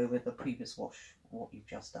not go over the previous wash, what you've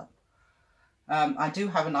just done. I do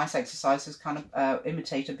have a nice exercise, this kind of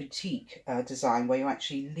imitate a boutique design, where you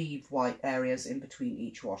actually leave white areas in between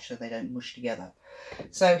each wash so they don't mush together.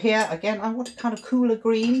 So here again, I want a kind of cooler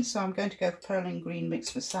green, so I'm going to go for Perylene green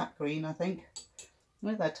mixed with sap green, I think,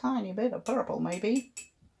 with a tiny bit of purple maybe.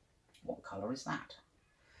 What colour is that?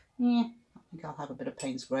 Yeah, I think I'll have a bit of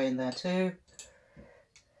Payne's Grey in there too.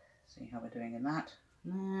 See how we're doing in that.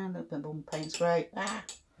 A little bit more Payne's Grey.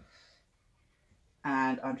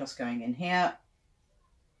 And I'm just going in here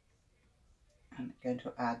and going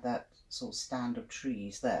to add that sort of stand of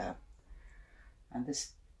trees there. And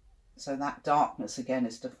this, so that darkness again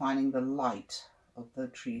is defining the light of the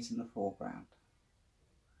trees in the foreground.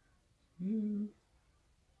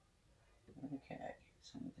 Okay,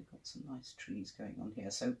 so they've got some nice trees going on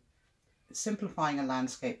here. So simplifying a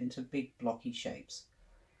landscape into big blocky shapes.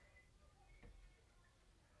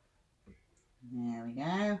 There we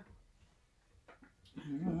go.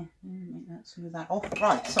 Let's move that off.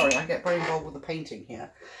 Right, sorry, I get very involved with the painting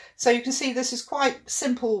here. So you can see this is quite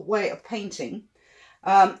simple way of painting.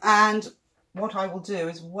 And what I will do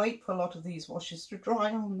is wait for a lot of these washes to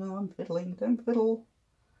dry. Oh no, I'm fiddling, don't fiddle.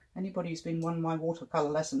 Anybody who's been one of my watercolour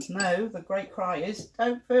lessons know the great cry is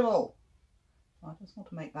don't fiddle. I just want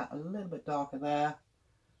to make that a little bit darker there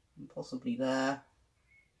and possibly there.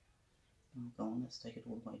 Oh, go on, let's take it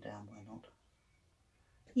all the way down, why not?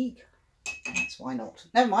 Eek. That's why not.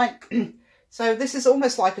 Never mind. So this is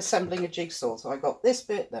almost like assembling a jigsaw. So I got this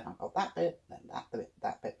bit, then I got that bit, then that bit,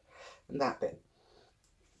 and that bit.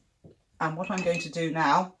 And what I'm going to do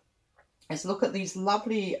now is look at these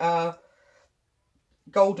lovely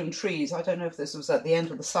golden trees. I don't know if this was at the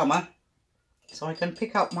end of the summer. So I can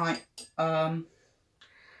pick up my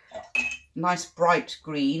nice bright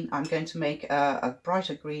green. I'm going to make a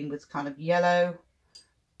brighter green with kind of yellow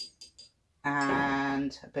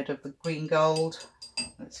and a bit of the green gold.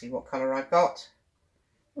 Let's see what colour I've got.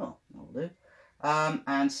 Oh, that'll do.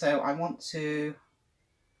 And so I want to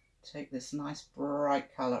take this nice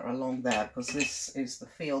bright colour along there because this is the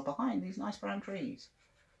field behind these nice brown trees.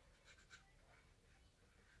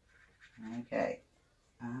 Okay.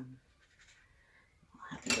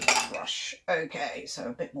 Happy with the brush. Okay, so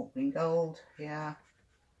a bit more green gold, yeah.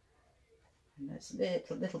 And there's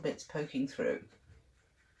little bits poking through.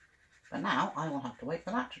 But now I will have to wait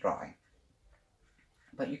for that to dry.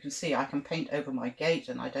 But you can see I can paint over my gate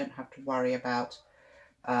and I don't have to worry about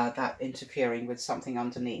that interfering with something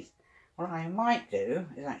underneath. What I might do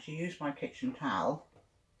is actually use my kitchen towel,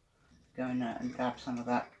 go in there and dab some of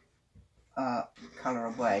that colour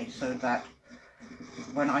away so that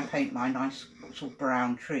when I paint my nice sort of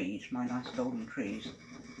brown trees, my nice golden trees,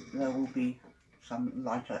 there will be some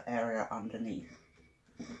lighter area underneath.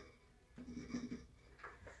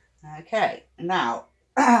 Okay, now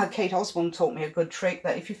Kate Osborne taught me a good trick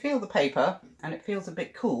that if you feel the paper and it feels a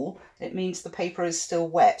bit cool, it means the paper is still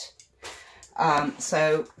wet.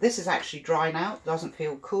 So this is actually dry now, it doesn't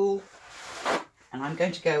feel cool, and I'm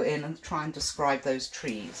going to go in and try and describe those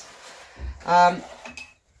trees.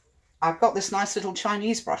 I've got this nice little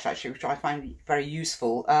Chinese brush actually, which I find very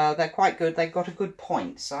useful. They're quite good, they've got a good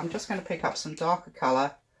point. So I'm just going to pick up some darker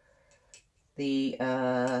colour.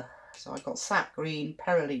 So I've got sap green,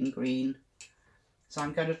 perylene green. So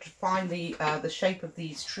I'm going to find the shape of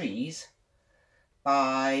these trees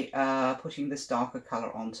by putting this darker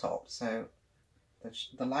colour on top. So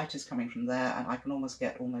the light is coming from there, and I can almost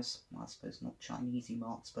get well, I suppose not Chinesey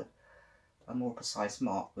marks, but a more precise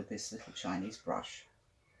mark with this little Chinese brush.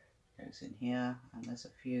 Goes in here, and there's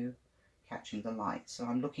a few catching the light. So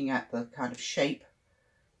I'm looking at the kind of shape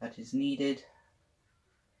that is needed.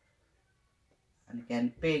 And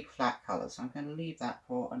again, big flat colours. So I'm going to leave that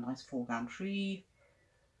for a nice foreground tree.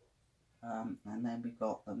 And then we've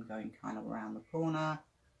got them going kind of around the corner.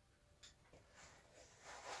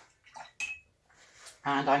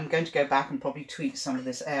 And I'm going to go back and probably tweak some of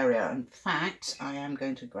this area. In fact, I am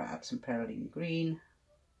going to grab some perylene green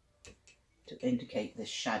to indicate this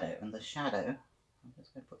shadow. And the shadow, I'm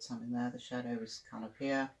just going to put some in there. The shadow is kind of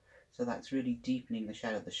here. So that's really deepening the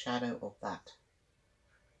shadow of that.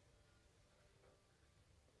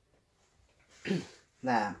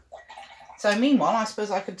 There. So meanwhile, I suppose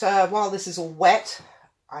I could, while this is all wet,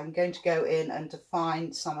 I'm going to go in and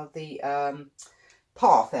define some of the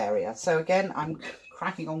path area. So again, I'm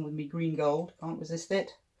cracking on with my green gold, can't resist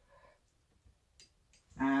it.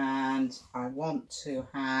 And I want to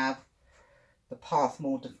have the path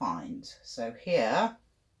more defined. So here,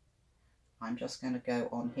 I'm just going to go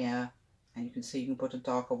on here, and you can see you can put a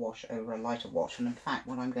darker wash over a lighter wash. And in fact,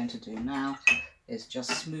 what I'm going to do now is just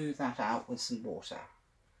smooth that out with some water.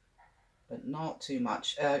 But not too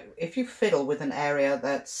much. If you fiddle with an area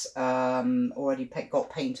that's already got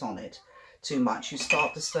paint on it too much, you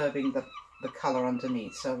start disturbing the colour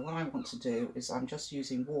underneath. So what I want to do is I'm just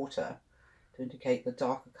using water to indicate the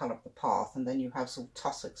darker colour of the path, and then you have sort of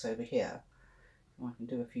tussocks over here. I can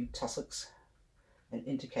do a few tussocks and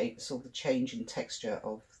indicate sort of the change in texture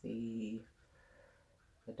of the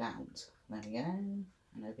downs. There we go.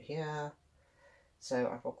 And over here.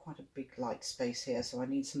 So I've got quite a big light space here, so I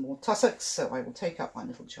need some more tussocks. So I will take up my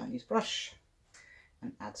little Chinese brush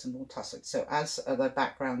and add some more tussocks. So as the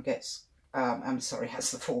background gets, as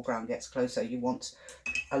the foreground gets closer, you want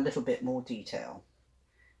a little bit more detail.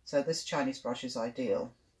 So this Chinese brush is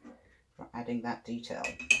ideal for adding that detail.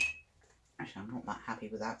 Actually, I'm not that happy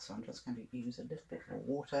with that, so I'm just going to use a little bit more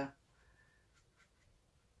water.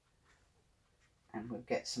 And we'll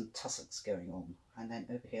get some tussocks going on. And then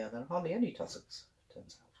over here, there are hardly any tussocks,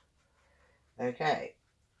 turns out. Okay.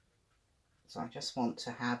 So I just want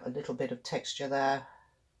to have a little bit of texture there.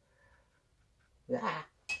 Yeah.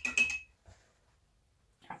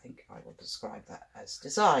 I think I will describe that as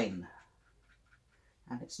design.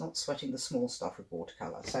 And it's not sweating the small stuff with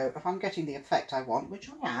watercolour. So if I'm getting the effect I want, which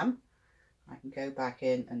I am, I can go back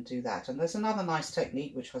in and do that. And there's another nice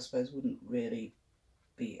technique, which I suppose wouldn't really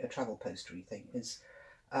be a travel postery thing, is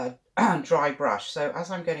dry brush. So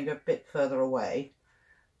as I'm getting a bit further away,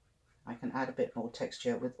 I can add a bit more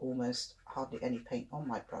texture with almost hardly any paint on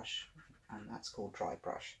my brush, and that's called dry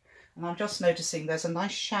brush. And I'm just noticing there's a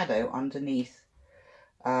nice shadow underneath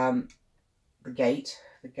the gate.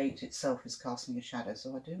 The gate itself is casting a shadow,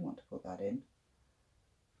 so I do want to put that in.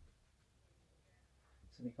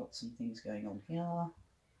 So we've got some things going on here,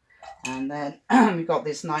 and then we've got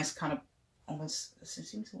this nice kind of almost, it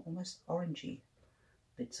seems almost orangey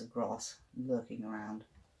bits of grass lurking around.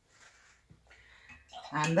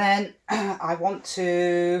 And then I want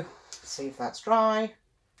to see if that's dry.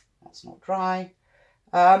 That's not dry.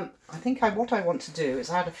 I think what I want to do is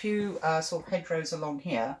add a few sort of hedgerows along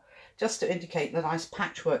here, just to indicate the nice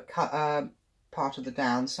patchwork part of the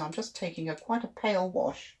down. So I'm just taking quite a pale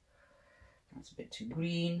wash. That's a bit too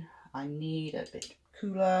green. I need a bit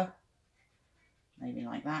cooler, maybe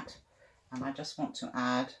like that. And I just want to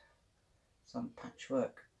add some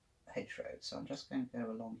patchwork hedgerows. So I'm just going to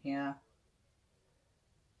go along here.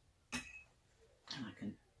 And I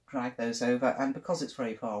can drag those over, and because it's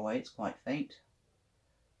very far away, it's quite faint.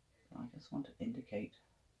 So I just want to indicate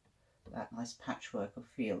that nice patchwork of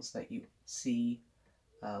fields that you see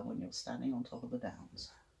when you're standing on top of the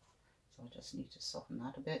downs. So I just need to soften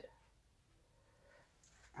that a bit.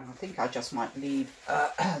 And I think I just might leave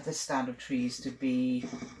this stand of trees to be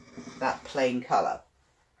that plain colour.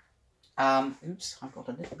 Oops, I've got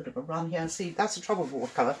a little bit of a run here. See, that's the trouble with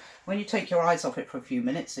watercolour. When you take your eyes off it for a few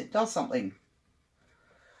minutes, it does something.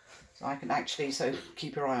 So I can actually,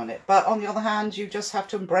 keep your eye on it. But on the other hand, you just have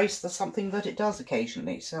to embrace the something that it does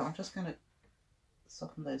occasionally. So I'm just going to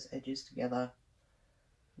soften those edges together.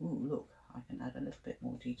 Ooh, look, I can add a little bit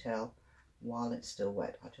more detail while it's still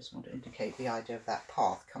wet. I just want to indicate the idea of that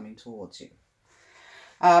path coming towards you.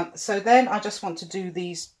 So then I just want to do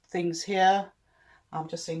these things here. I'm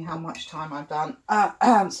just seeing how much time I've done.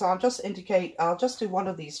 So I'll just do one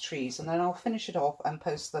of these trees, and then I'll finish it off and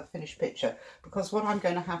post the finished picture. Because what I'm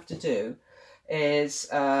going to have to do is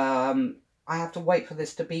I have to wait for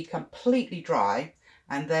this to be completely dry,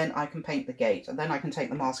 and then I can paint the gate. And then I can take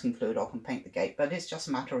the masking fluid off and paint the gate. But it's just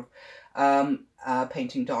a matter of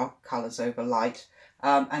painting dark colours over light.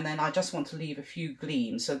 And then I just want to leave a few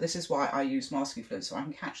gleams. So this is why I use masking fluid, so I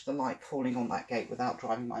can catch the light falling on that gate without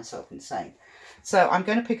driving myself insane. So I'm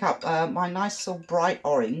going to pick up my nice sort of bright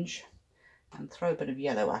orange and throw a bit of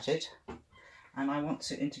yellow at it. And I want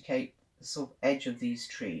to indicate the sort of edge of these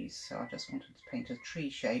trees. So I just wanted to paint a tree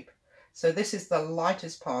shape. So this is the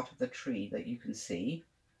lightest part of the tree that you can see,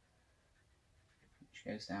 which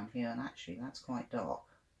goes down here. And actually that's quite dark.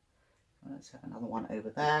 Let's have another one over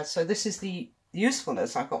there. So this is the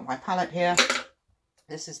usefulness. I've got my palette here.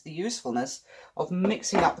 This is the usefulness of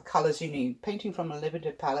mixing up the colours you need, painting from a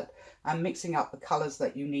limited palette and mixing up the colours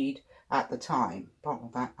that you need at the time. Apart from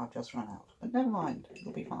that, I've just run out, but never mind,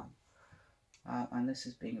 it'll be fine. And this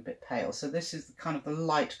is being a bit pale. So this is kind of the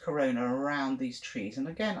light corona around these trees. And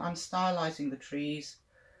again, I'm stylising the trees.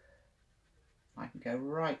 I can go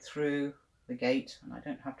right through the gate and I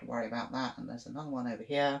don't have to worry about that. And there's another one over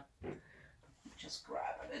here. Just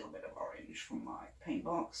grab a little bit of orange from my paint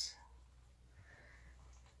box.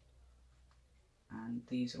 And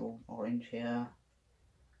these are all orange here.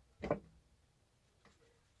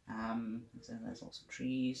 So there's lots of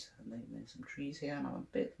trees, and then there's some trees here, and I'm a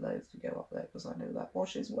bit loath to go up there because I know that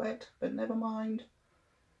wash is wet, but never mind.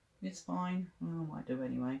 It's fine. Well, I might do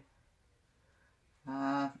anyway.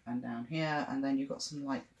 And down here, and then you've got some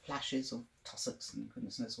light flashes of tussocks and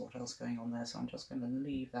goodness knows what else going on there, so I'm just going to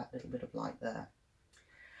leave that little bit of light there.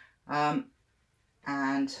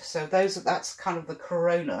 And so that's kind of the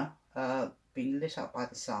corona being lit up by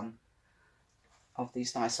the sun of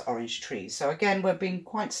these nice orange trees. So again, we're being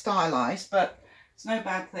quite stylised, but it's no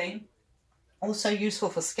bad thing. Also useful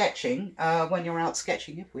for sketching, when you're out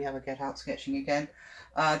sketching, if we ever get out sketching again,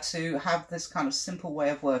 to have this kind of simple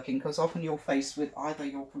way of working, because often you're faced with either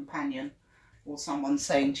your companion or someone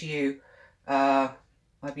saying to you, have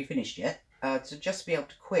you finished yet? To just be able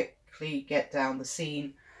to quickly get down the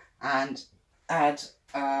scene and add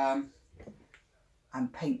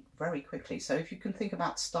and paint very quickly. So if you can think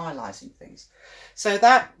about stylizing things. So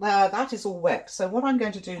that is all wet. So what I'm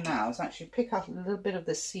going to do now is actually pick up a little bit of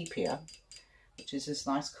this sepia, which is this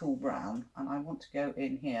nice cool brown, and I want to go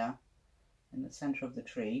in here in the center of the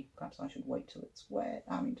tree. Perhaps I should wait till it's wet,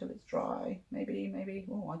 till it's dry. Maybe,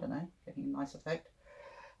 oh, I don't know, getting a nice effect.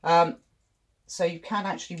 So you can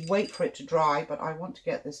actually wait for it to dry, but I want to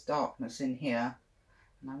get this darkness in here,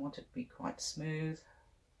 and I want it to be quite smooth.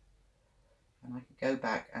 And I could go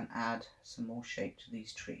back and add some more shape to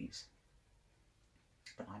these trees.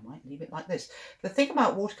 But I might leave it like this. The thing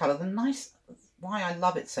about watercolour, why I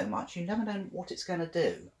love it so much, you never know what it's going to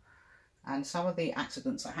do. And some of the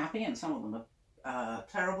accidents are happy and some of them are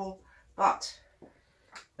terrible. But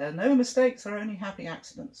there are no mistakes, there are only happy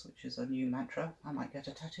accidents, which is a new mantra. I might get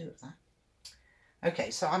a tattoo of that.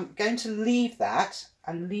 Okay, so I'm going to leave that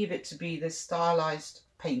and leave it to be this stylized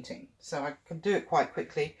painting. So I can do it quite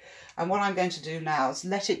quickly. And what I'm going to do now is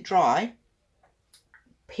let it dry,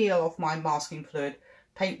 peel off my masking fluid,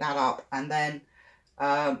 paint that up, and then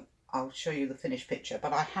I'll show you the finished picture.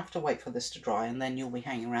 But I have to wait for this to dry, and then you'll be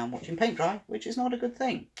hanging around watching paint dry, which is not a good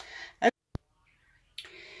thing. Okay.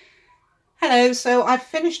 Hello, so I've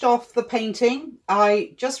finished off the painting.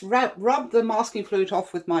 I just rubbed the masking fluid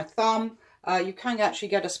off with my thumb. You can actually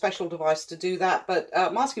get a special device to do that, but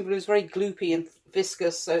masking fluid is very gloopy and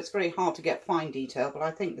viscous, so it's very hard to get fine detail, but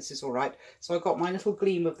I think this is all right. So I've got my little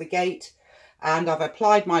gleam of the gate, and I've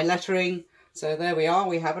applied my lettering. So there we are,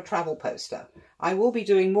 we have a travel poster. I will be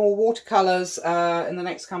doing more watercolours in the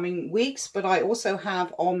next coming weeks, but I also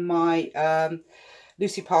have on my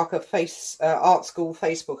Lucy Parker Art School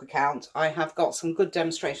Facebook account, I have got some good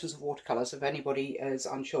demonstrations of watercolours if anybody is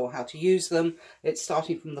unsure how to use them. It's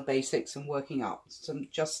starting from the basics and working up. Some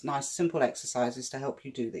just nice simple exercises to help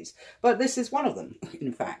you do these. But this is one of them,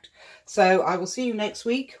 in fact. So I will see you next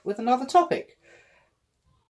week with another topic.